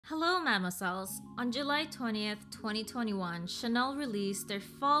Hello Mademoiselles! On July 20th, 2021, Chanel released their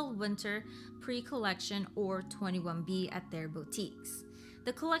Fall-Winter Pre-Collection or 21B at their boutiques.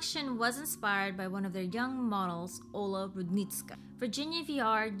 The collection was inspired by one of their young models, Ola Rudnicka. Virginie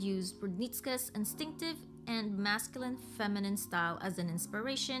Viard used Rudnicka's instinctive and masculine feminine style as an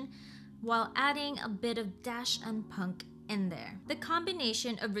inspiration, while adding a bit of dash and punk in there. The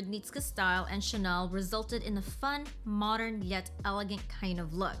combination of Rudnicka's style and Chanel resulted in a fun, modern yet elegant kind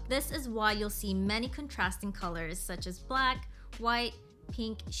of look. This is why you'll see many contrasting colors such as black, white,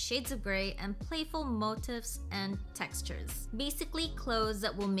 pink, shades of gray, and playful motifs and textures. Basically clothes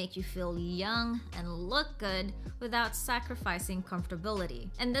that will make you feel young and look good without sacrificing comfortability.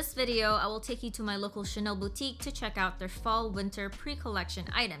 In this video, I will take you to my local Chanel boutique to check out their fall-winter pre-collection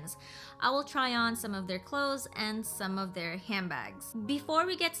items. I will try on some of their clothes and some of their handbags. Before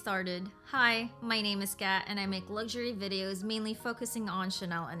we get started, hi, my name is Kat and I make luxury videos mainly focusing on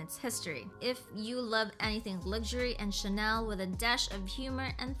Chanel and its history. If you love anything luxury and Chanel with a dash of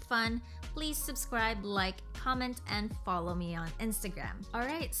humor and fun, please subscribe, like, comment, and follow me on Instagram.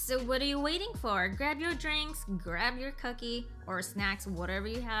 Alright, so what are you waiting for? Grab your drinks, grab your cookie or snacks, whatever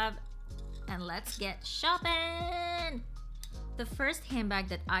you have, and let's get shopping! The first handbag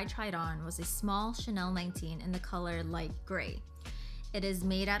that I tried on was a small Chanel 19 in the color light gray. It is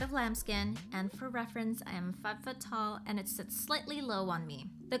made out of lambskin, and for reference, I am 5 foot tall and it sits slightly low on me.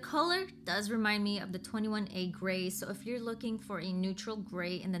 The color does remind me of the 21A gray, so if you're looking for a neutral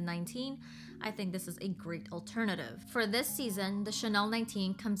gray in the 19, I think this is a great alternative. For this season, the Chanel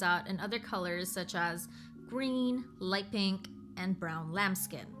 19 comes out in other colors such as green, light pink, and brown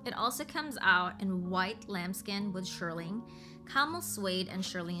lambskin. It also comes out in white lambskin with shearling, camel suede and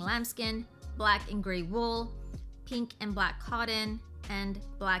shearling lambskin, black and gray wool, pink and black cotton, and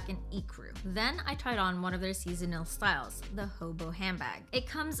black and ecru. Then I tried on one of their seasonal styles, the hobo handbag. It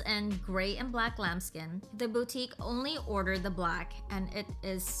comes in gray and black lambskin. The boutique only ordered the black and it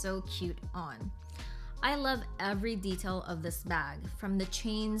is so cute on. I love every detail of this bag, from the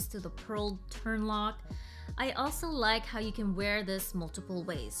chains to the pearl turn lock. I also like how you can wear this multiple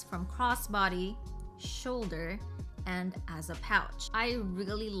ways, from crossbody, shoulder, and as a pouch. I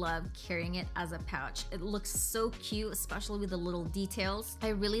really love carrying it as a pouch. It looks so cute, especially with the little details. I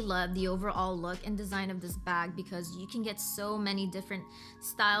really love the overall look and design of this bag because you can get so many different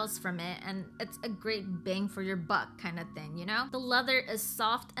styles from it and it's a great bang for your buck kind of thing, you know? The leather is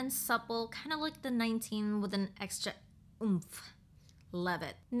soft and supple, kind of like the 19 with an extra oomph. Love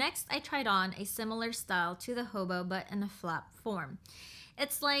it. Next, I tried on a similar style to the hobo but in a flap form.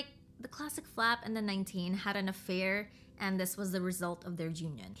 It's like the classic flap and the 19 had an affair and this was the result of their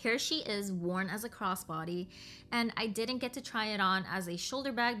union. Here she is worn as a crossbody and I didn't get to try it on as a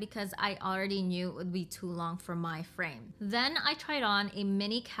shoulder bag because I already knew it would be too long for my frame. Then I tried on a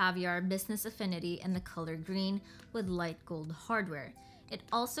mini caviar business affinity in the color green with light gold hardware. It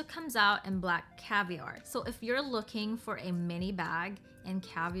also comes out in black caviar. So if you're looking for a mini bag in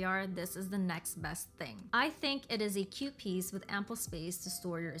caviar, this is the next best thing. I think it is a cute piece with ample space to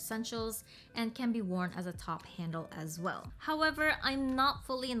store your essentials and can be worn as a top handle as well. However, I'm not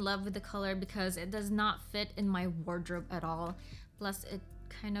fully in love with the color because it does not fit in my wardrobe at all. Plus, it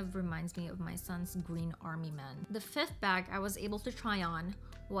kind of reminds me of my son's green army man. The fifth bag I was able to try on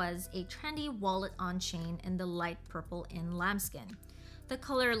was a trendy wallet on chain in the light purple in lambskin. The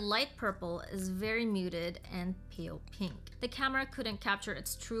color light purple is very muted and pale pink. The camera couldn't capture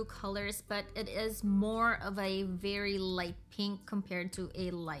its true colors, but it is more of a very light pink compared to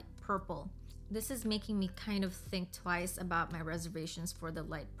a light purple. This is making me kind of think twice about my reservations for the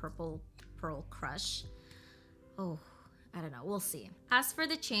light purple pearl crush. Oh, I don't know, we'll see. As for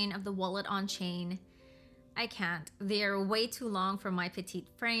the chain of the wallet on chain, I can't. They are way too long for my petite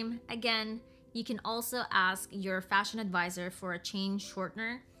frame. Again, you can also ask your fashion advisor for a chain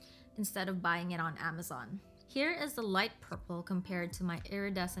shortener instead of buying it on Amazon. Here is the light purple compared to my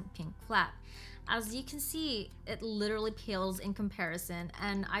iridescent pink flap. As you can see, it literally pales in comparison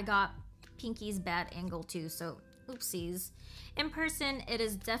and I got Pinky's bad angle too, so oopsies. In person, it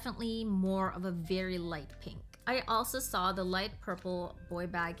is definitely more of a very light pink. I also saw the light purple boy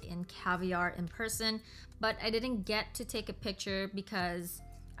bag in caviar in person, but I didn't get to take a picture because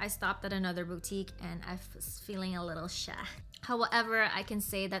I stopped at another boutique and I was feeling a little shy. However, I can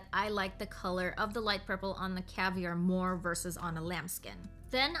say that I like the color of the light purple on the caviar more versus on a lambskin.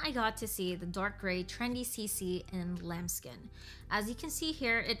 Then I got to see the dark gray trendy CC in lambskin. As you can see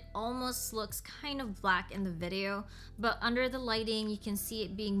here, it almost looks kind of black in the video, but under the lighting, you can see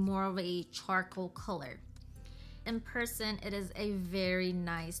it being more of a charcoal color. In person, it is a very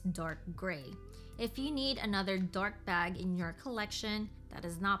nice dark gray. If you need another dark bag in your collection, that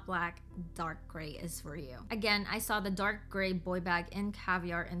is not black, dark gray is for you. Again, I saw the dark gray boy bag in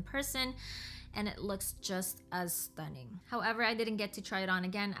Caviar in person, and it looks just as stunning. However, I didn't get to try it on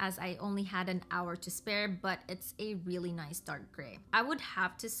again as I only had an hour to spare, but it's a really nice dark gray. I would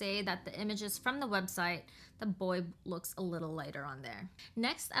have to say that the images from the website, the boy looks a little lighter on there.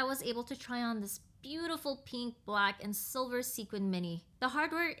 Next, I was able to try on this beautiful pink, black, and silver sequin mini. The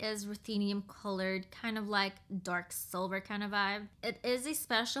hardware is ruthenium colored, kind of like dark silver kind of vibe. It is a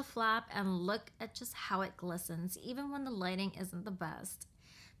special flap, and look at just how it glistens, even when the lighting isn't the best.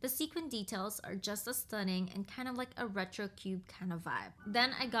 The sequin details are just as stunning and kind of like a retro cube kind of vibe.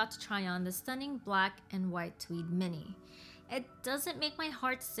 Then I got to try on the stunning black and white tweed mini. It doesn't make my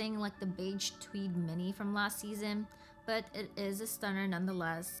heart sing like the beige tweed mini from last season, but it is a stunner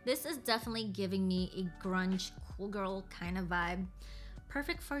nonetheless. This is definitely giving me a grunge, cool girl kind of vibe,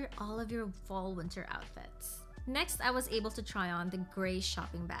 perfect for all of your fall winter outfits. Next, I was able to try on the gray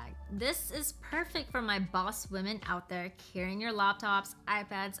shopping bag. This is perfect for my boss women out there carrying your laptops,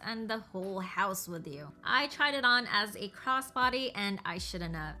 iPads, and the whole house with you. I tried it on as a crossbody, and I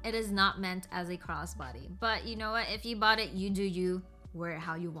shouldn't have. It is not meant as a crossbody, but you know what? If you bought it, you do you. Wear it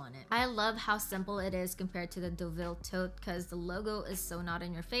how you want it. I love how simple it is compared to the Deauville tote because the logo is so not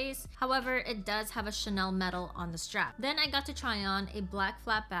in your face. However, it does have a Chanel medal on the strap. Then I got to try on a black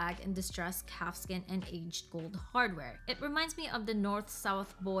flat bag in distressed calfskin and aged gold hardware. It reminds me of the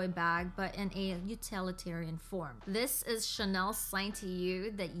North-South boy bag but in a utilitarian form. This is Chanel's sign to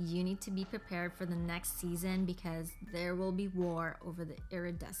you that you need to be prepared for the next season because there will be war over the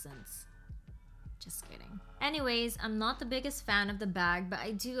iridescence. Just kidding. Anyways, I'm not the biggest fan of the bag, but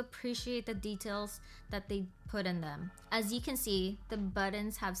I do appreciate the details that they put in them. As you can see, the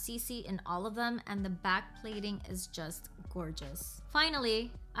buttons have CC in all of them and the back plating is just gorgeous.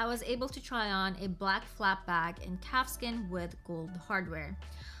 Finally, I was able to try on a black flap bag in calfskin with gold hardware.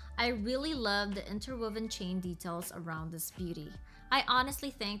 I really love the interwoven chain details around this beauty. I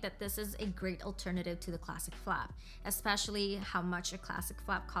honestly think that this is a great alternative to the classic flap, especially how much a classic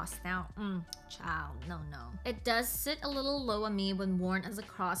flap costs now. Child, no. It does sit a little low on me when worn as a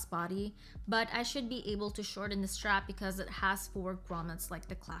crossbody, but I should be able to shorten the strap because it has 4 grommets like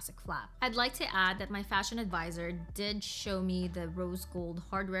the classic flap. I'd like to add that my fashion advisor did show me the rose gold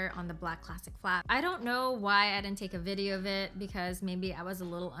hardware on the black classic flap. I don't know why I didn't take a video of it because maybe I was a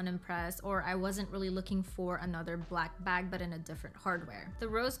little unimpressed or I wasn't really looking for another black bag but in a different hardware. The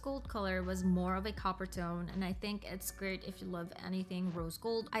rose gold color was more of a copper tone and I think it's great if you love anything rose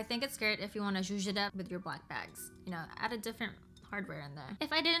gold. I think it's great if you want to zhuzh it up with your black bags. You know, add a different hardware in there.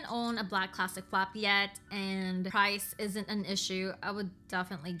 If I didn't own a black classic flap yet and price isn't an issue, I would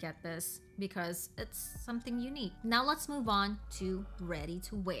definitely get this because it's something unique. Now let's move on to ready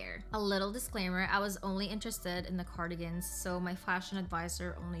to wear. A little disclaimer, I was only interested in the cardigans, so my fashion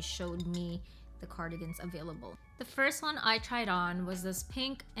advisor only showed me the cardigans available. The first one I tried on was this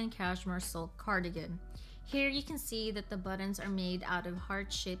pink and cashmere silk cardigan. Here you can see that the buttons are made out of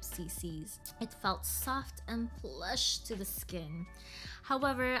heart-shaped CCs. It felt soft and plush to the skin.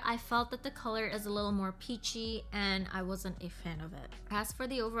 However, I felt that the color is a little more peachy and I wasn't a fan of it. As for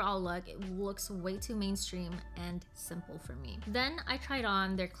the overall look, it looks way too mainstream and simple for me. Then I tried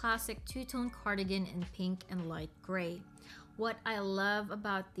on their classic two-tone cardigan in pink and light gray. What I love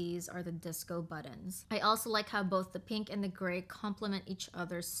about these are the disco buttons. I also like how both the pink and the gray complement each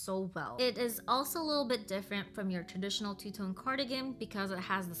other so well. It is also a little bit different from your traditional two-tone cardigan because it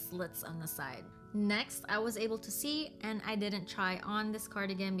has the slits on the side. Next, I was able to see, and I didn't try on this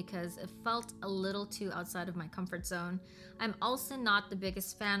cardigan because it felt a little too outside of my comfort zone. I'm also not the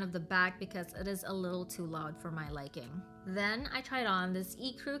biggest fan of the back because it is a little too loud for my liking. Then I tried on this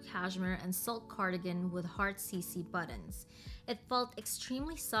ecru cashmere and silk cardigan with heart CC buttons. It felt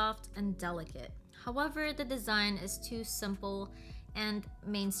extremely soft and delicate. However, the design is too simple and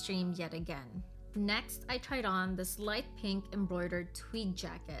mainstream yet again. Next, I tried on this light pink embroidered tweed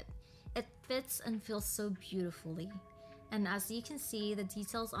jacket. It fits and feels so beautifully. And as you can see, the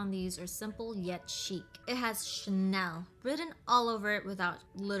details on these are simple yet chic. It has Chanel written all over it without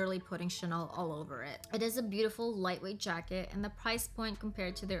literally putting Chanel all over it. It is a beautiful lightweight jacket and the price point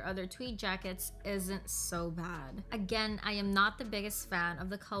compared to their other tweed jackets isn't so bad. Again, I am not the biggest fan of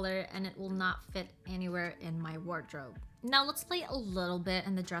the color and it will not fit anywhere in my wardrobe. Now let's play a little bit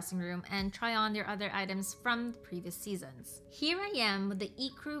in the dressing room and try on their other items from the previous seasons. Here I am with the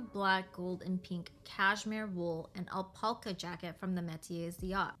ecru black, gold, and pink cashmere wool and alpaca jacket from the Métiers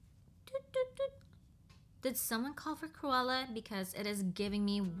d'Art. Did someone call for Cruella? Because it is giving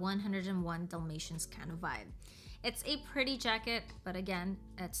me 101 Dalmatians kind of vibe. It's a pretty jacket, but again,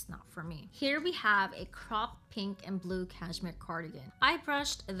 it's not for me. Here we have a cropped pink and blue cashmere cardigan. I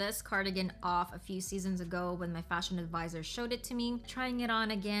brushed this cardigan off a few seasons ago when my fashion advisor showed it to me. Trying it on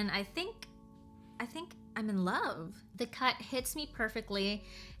again, I think I'm in love. The cut hits me perfectly,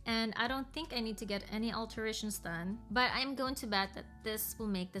 and I don't think I need to get any alterations done, but I'm going to bet that this will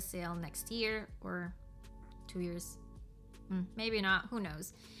make the sale next year or 2 years. Maybe not, who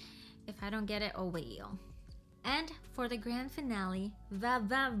knows. If I don't get it, oh well. And for the grand finale,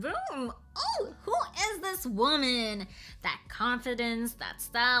 va-va-voom! Oh, who is this woman? That confidence, that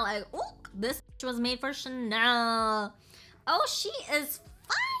style, like, oh, this was made for Chanel. Oh, she is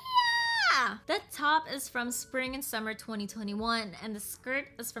fire! The top is from spring and summer 2021, and the skirt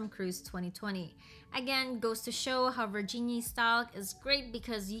is from cruise 2020. Again, goes to show how Virginie's style is great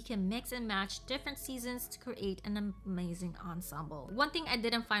because you can mix and match different seasons to create an amazing ensemble. One thing I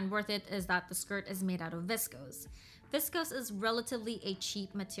didn't find worth it is that the skirt is made out of viscose. Viscose is relatively a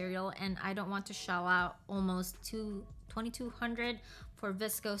cheap material, and I don't want to shell out almost $2,200 for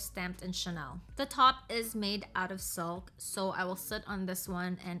viscose stamped in Chanel. The top is made out of silk, so I will sit on this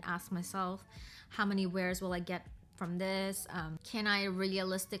one and ask myself, how many wears will I get from this? Can I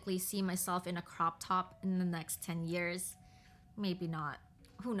realistically see myself in a crop top in the next 10 years? Maybe not.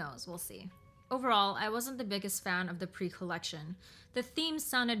 Who knows? We'll see. Overall, I wasn't the biggest fan of the pre-collection. The theme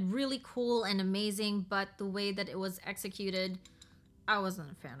sounded really cool and amazing, but the way that it was executed, I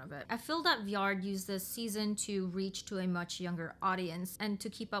wasn't a fan of it. I feel that Viard used this season to reach to a much younger audience and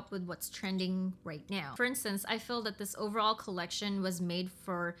to keep up with what's trending right now. For instance, I feel that this overall collection was made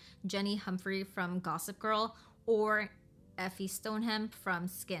for Jenny Humphrey from Gossip Girl or Effie Stoneham from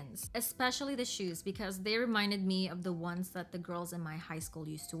Skins. Especially the shoes, because they reminded me of the ones that the girls in my high school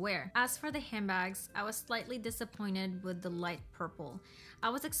used to wear. As for the handbags, I was slightly disappointed with the light purple. I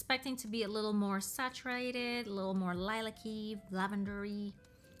was expecting to be a little more saturated, a little more lilac-y, lavendery,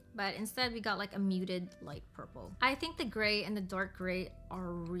 but instead we got like a muted light purple. I think the gray and the dark gray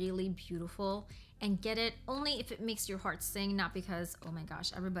are really beautiful, and get it only if it makes your heart sing, not because, oh my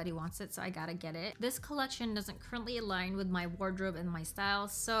gosh, everybody wants it, so I gotta get it. This collection doesn't currently align with my wardrobe and my style,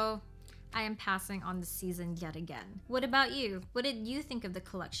 so I am passing on the season yet again. What about you? What did you think of the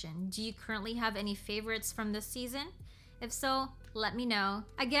collection? Do you currently have any favorites from this season? If so, let me know.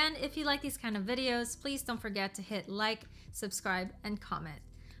 Again, if you like these kind of videos, please don't forget to hit like, subscribe, and comment.